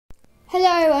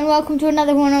Hello and welcome to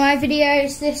another one of my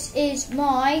videos. This is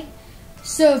my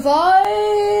survival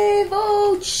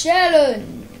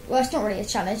challenge. Well, it's not really a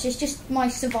challenge, it's just my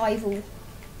survival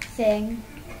thing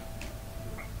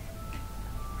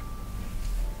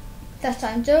that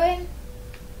I'm doing.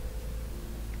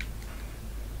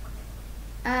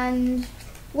 And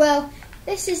well,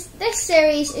 this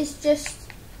series is just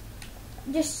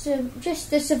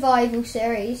a survival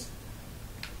series.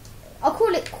 I'll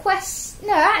call it quest.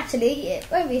 No, actually, it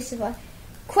won't be a survival.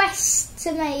 Quest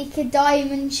to make a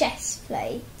diamond chest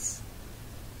plate.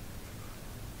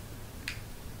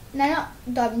 No, not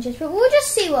diamond chest, but we'll just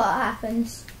see what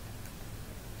happens.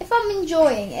 If I'm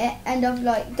enjoying it and I've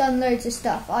like done loads of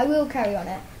stuff, I will carry on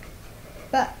it.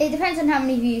 But it depends on how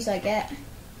many views I get.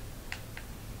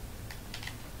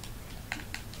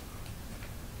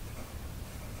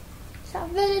 Is that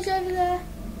a village over there?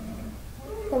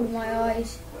 Probably my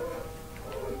eyes.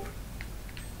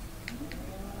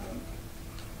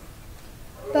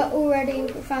 But already we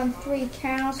found 3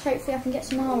 cows. Hopefully I can get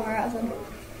some armour out of them.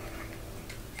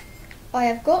 I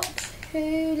have got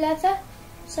 2 leather.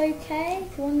 It's okay.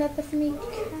 1 leather from each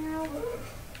cow.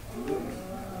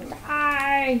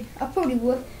 Aye! I probably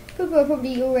would. People are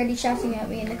probably already shouting at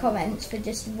me in the comments for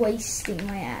just wasting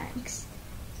my axe.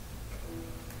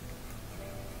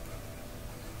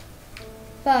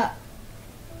 But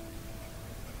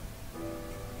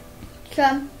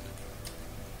come.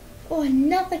 Oh,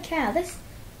 another cow. This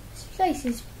place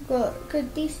has got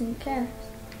good, decent cows.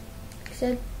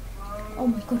 So, oh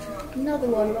my god, another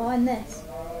one behind this.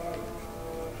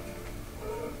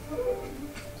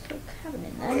 There's a cabin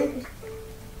in there. Maybe.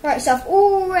 Right, so I've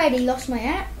already lost my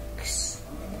axe,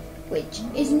 which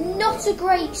is not a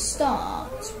great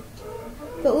start,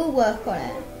 but we'll work on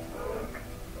it.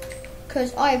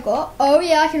 Because I've got, oh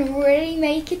yeah, I can already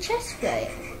make a chest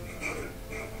plate.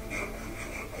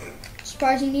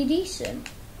 Surprisingly decent.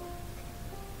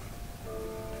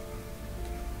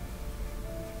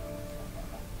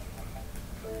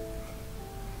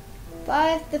 But I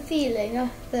have the feeling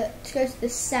that to go to the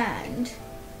sand,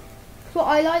 what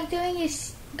I like doing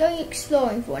is going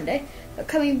exploring for one day, but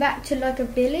coming back to like a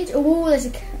village. Oh,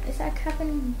 is that a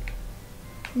cabin?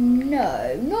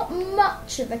 No, not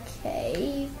much of a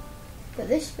cave, but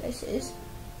this place is.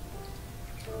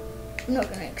 I'm not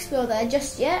going to explore there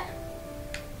just yet.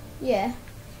 Yeah,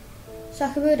 so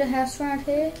I can build a house around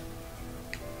here.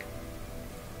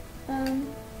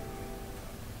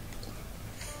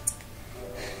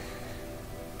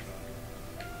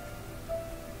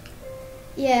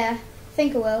 Yeah, I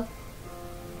think I will.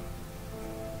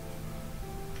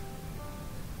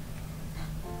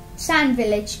 Sand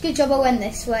village. Good job I went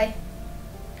this way.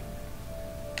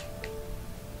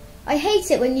 I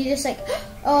hate it when you just like,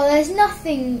 oh, there's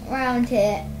nothing around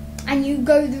here, and you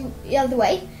go the other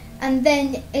way, and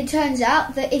then it turns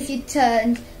out that if you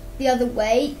turned the other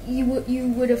way, you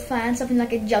would have found something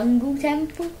like a jungle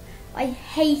temple. I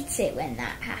hate it when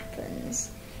that happens.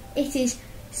 It is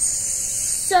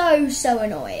so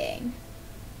annoying.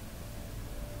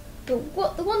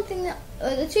 But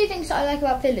the two things that I like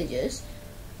about villagers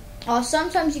are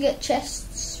sometimes you get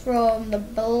chests from the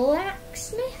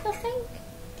blacksmith, I think,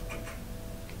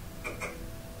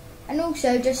 and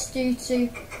also just due to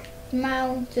the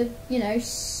amount of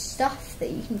stuff that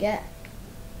you can get.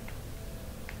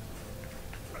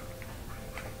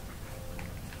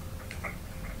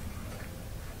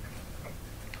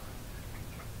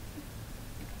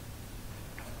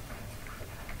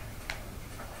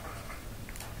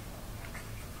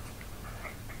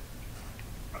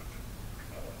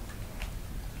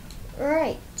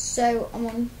 Right, so I'm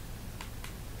on.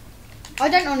 I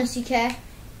don't honestly care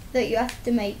that you have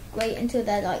to wait until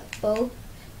they're like full.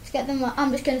 Let's get them.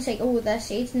 I'm just going to take all of their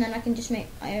seeds, and then I can just make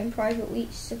my own private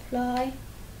wheat supply.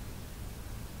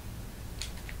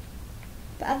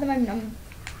 But at the moment I'm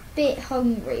a bit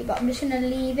hungry, but I'm just going to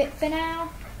leave it for now,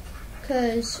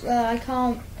 because well, I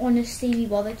can't honestly be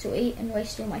bothered to eat and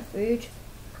waste all my food.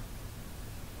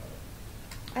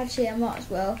 Actually, I might as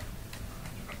well.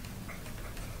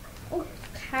 Oh,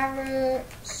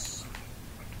 carrots.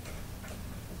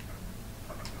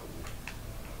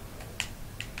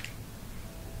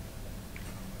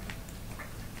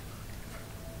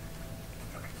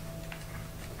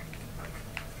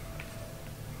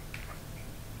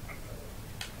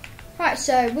 Right,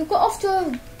 so we've got off to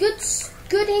a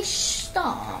goodish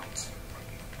start.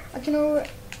 I'm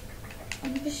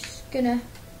just gonna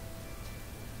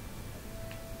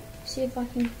see if I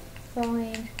can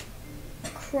find a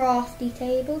crafty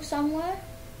table somewhere.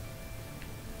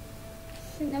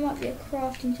 think there might be a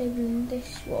crafting table in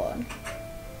this one.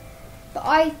 But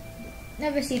I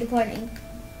never see the point in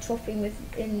shopping with,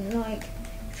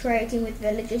 trading with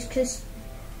villagers, because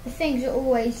the things are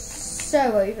always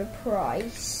so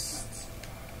overpriced.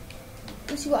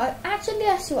 Let's see what let's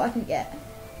see what I can get.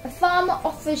 A farmer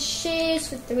offers shears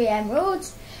for 3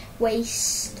 emeralds.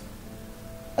 Waste.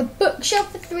 A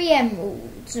bookshelf for 3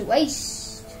 emeralds.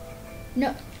 Waste.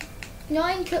 No,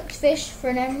 9 cooked fish for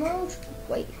an emerald.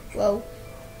 Wait, well,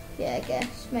 yeah, I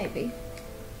guess, maybe.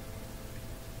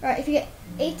 Right, if you get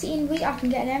 18 wheat, I can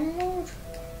get an emerald.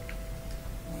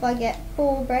 If I get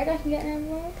 4 bread, I can get an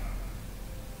emerald.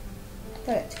 If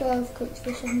I get 12 cooked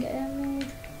fish, I can get an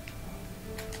emerald.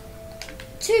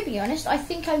 To be honest, I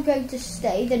think I'm going to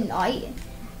stay the night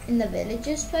in the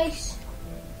villager's place.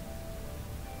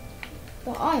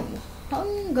 But I'm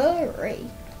hungry.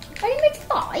 I only made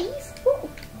 5? What?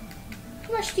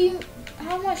 How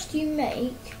much do you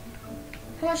make?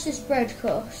 How much does bread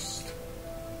cost?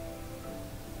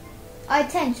 I had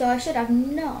 10, so I should have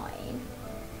 9.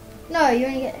 No, you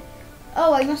only get...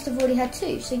 Oh, I must have already had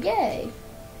 2, so yay.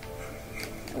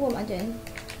 What am I doing?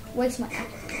 Waste my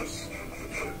apples.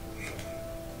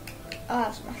 I'll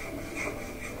have some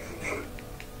apples.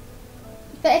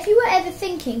 But if you were ever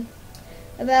thinking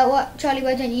about what, Charlie,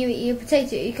 why don't you eat your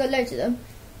potato? You've got loads of them.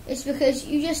 It's because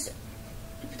you just...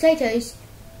 Potatoes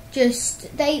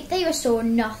just... They restore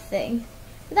nothing.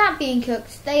 Without being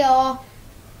cooked, they are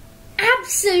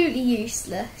absolutely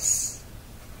useless.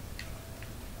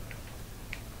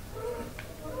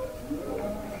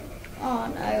 Oh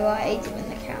no, I hate it when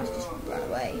the cows just run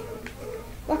away.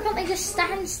 Why can't they just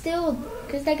stand still?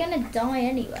 Because they're going to die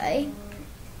anyway.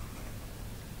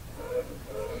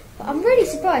 But I'm really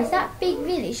surprised that big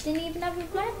village didn't even have a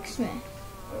blacksmith.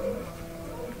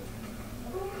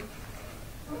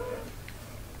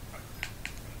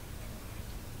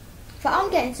 But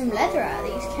I'm getting some leather out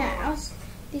of these cows.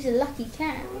 These are lucky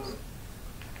cows.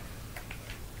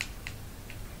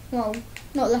 Well,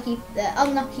 not lucky, they're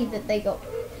unlucky that they got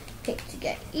picked to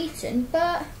get eaten,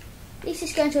 but at least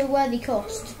it's going to a worthy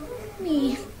cost.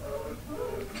 Me.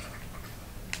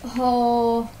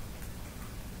 Oh,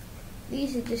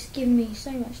 these are just giving me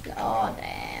so much. Oh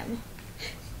damn!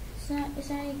 Is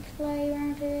there any clay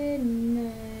around here?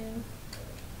 No.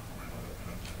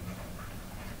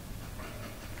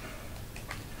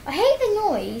 I hate the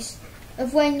noise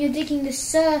of when you're digging the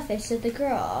surface of the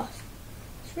grass.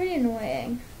 It's really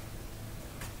annoying.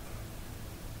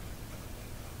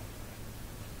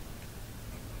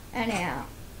 Anyhow,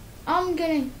 I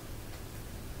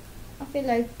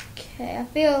feel okay. I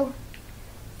feel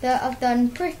that I've done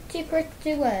pretty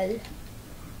well.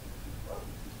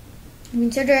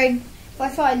 Considering if I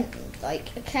find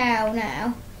like a cow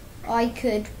now, I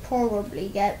could probably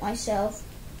get myself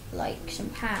like some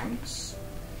pants.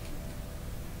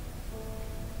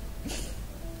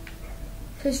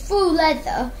 Because full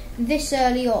leather this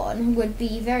early on would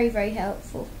be very, very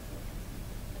helpful.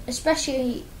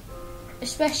 Especially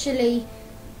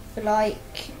for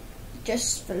like,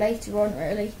 just for later on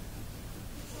really.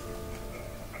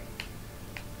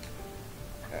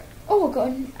 Oh, I got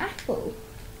an apple.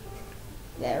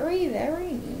 Very,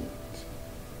 very neat.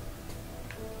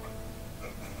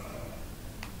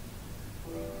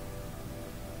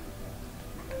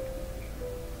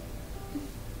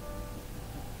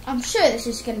 I'm sure this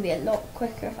is going to be a lot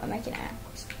quicker if I make an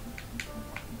axe.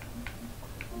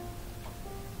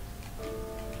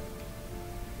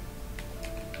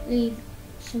 Leave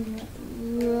some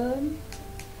room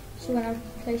so when I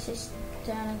place this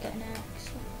down and get an axe,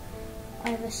 I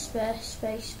have a spare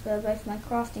space for both my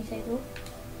crafting table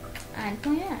and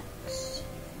my axe.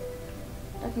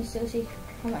 I can still see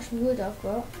how much wood I've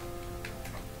got.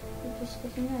 Just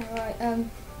sticking there, right?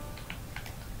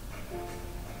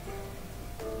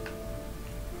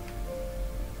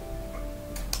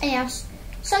 Anyhow,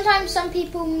 sometimes some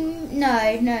people...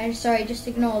 No, sorry, just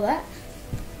ignore that.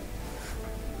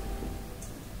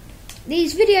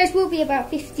 These videos will be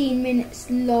about 15 minutes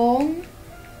long.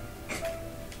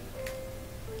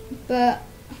 But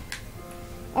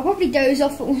I'll probably doze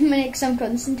off at 1 minute because I'm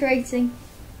concentrating.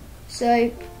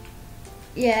 So,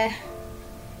 yeah.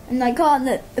 And I can't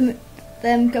let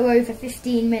them go over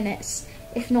 15 minutes.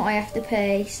 If not, I have to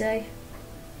pay, so...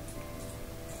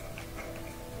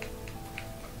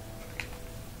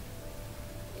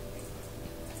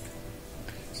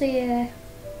 So yeah,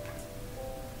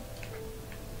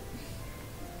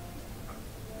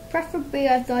 preferably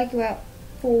I'd like about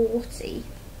 40,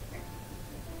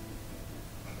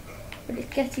 but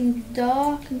it's getting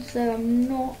dark and so I'm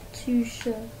not too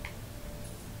sure.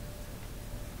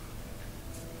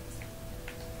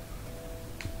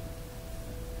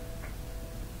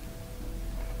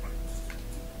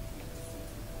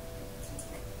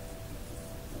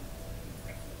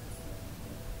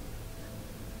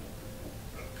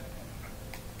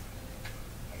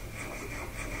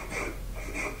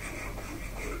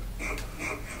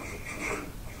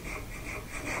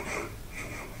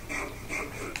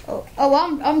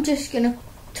 I'm just gonna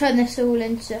turn this all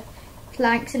into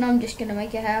planks, and I'm just gonna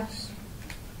make a house.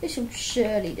 This will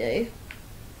surely do.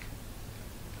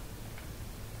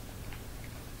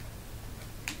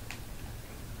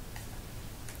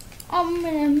 I'm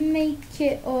gonna make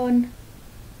it on,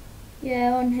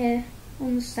 yeah, on here,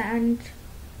 on the sand.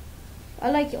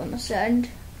 I like it on the sand.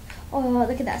 Oh,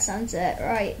 look at that sunset,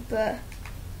 right, but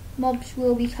mobs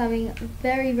will be coming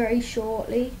very, very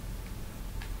shortly.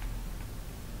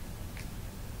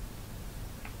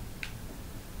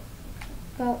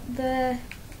 About there.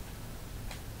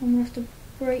 I'm gonna have to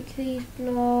break these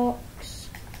blocks.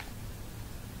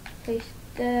 Place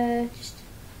there, just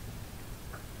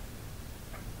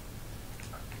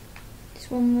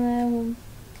one there,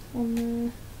 one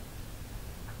there,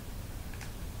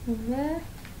 one there.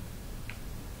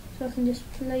 So I can just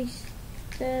place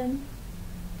them.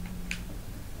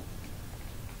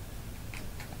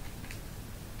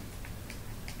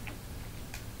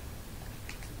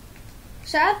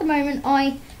 So at the moment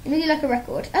let me do like a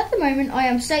record. At the moment I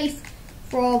am safe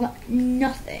from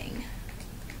nothing.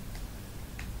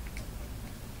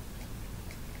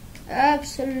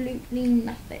 Absolutely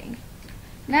nothing.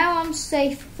 Now I'm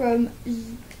safe from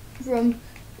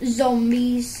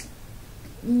zombies,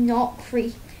 not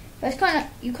creep. But it's kind of,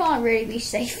 you can't really be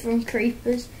safe from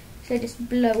creepers, so they just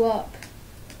blow up.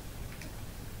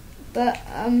 But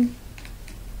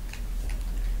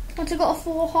once I got a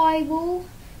 4 high wall,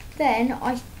 then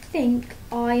I think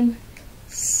I'm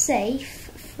safe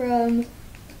from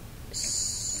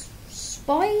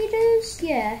spiders.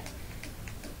 Yeah.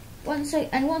 Once I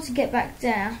get back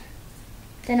down,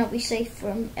 then I'll be safe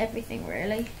from everything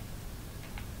really.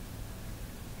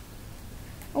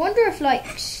 I wonder if like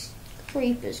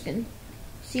creepers can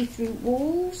see through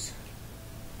walls.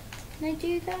 Can they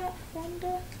do that? I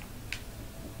wonder.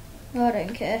 No, I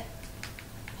don't care.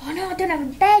 Oh no, I don't have a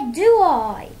bed, do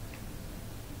I?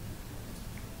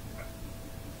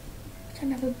 I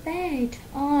don't have a bed.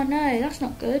 Oh no, that's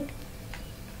not good.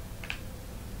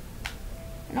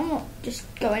 And I'm not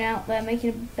just going out there making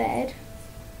a bed.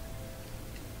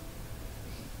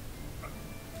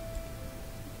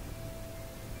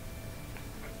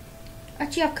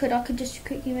 Actually, I could just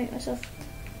quickly make myself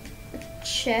a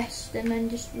chest and then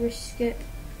just risk it.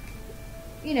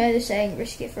 You know the saying,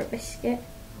 risk it for a biscuit.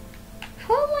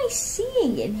 How am I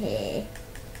seeing in here?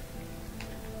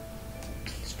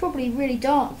 It's probably really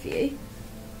dark for you,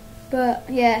 but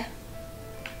yeah.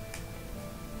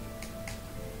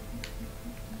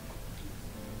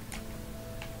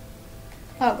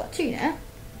 Oh, I've got 2 now.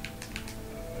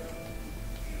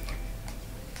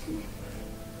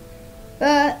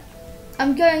 But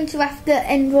I'm going to have to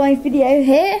end my video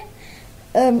here.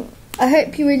 I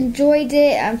hope you enjoyed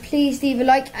it, and please leave a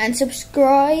like and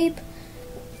subscribe.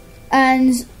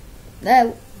 And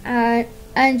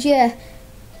yeah,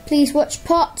 please watch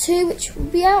part 2, which will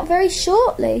be out very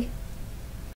shortly.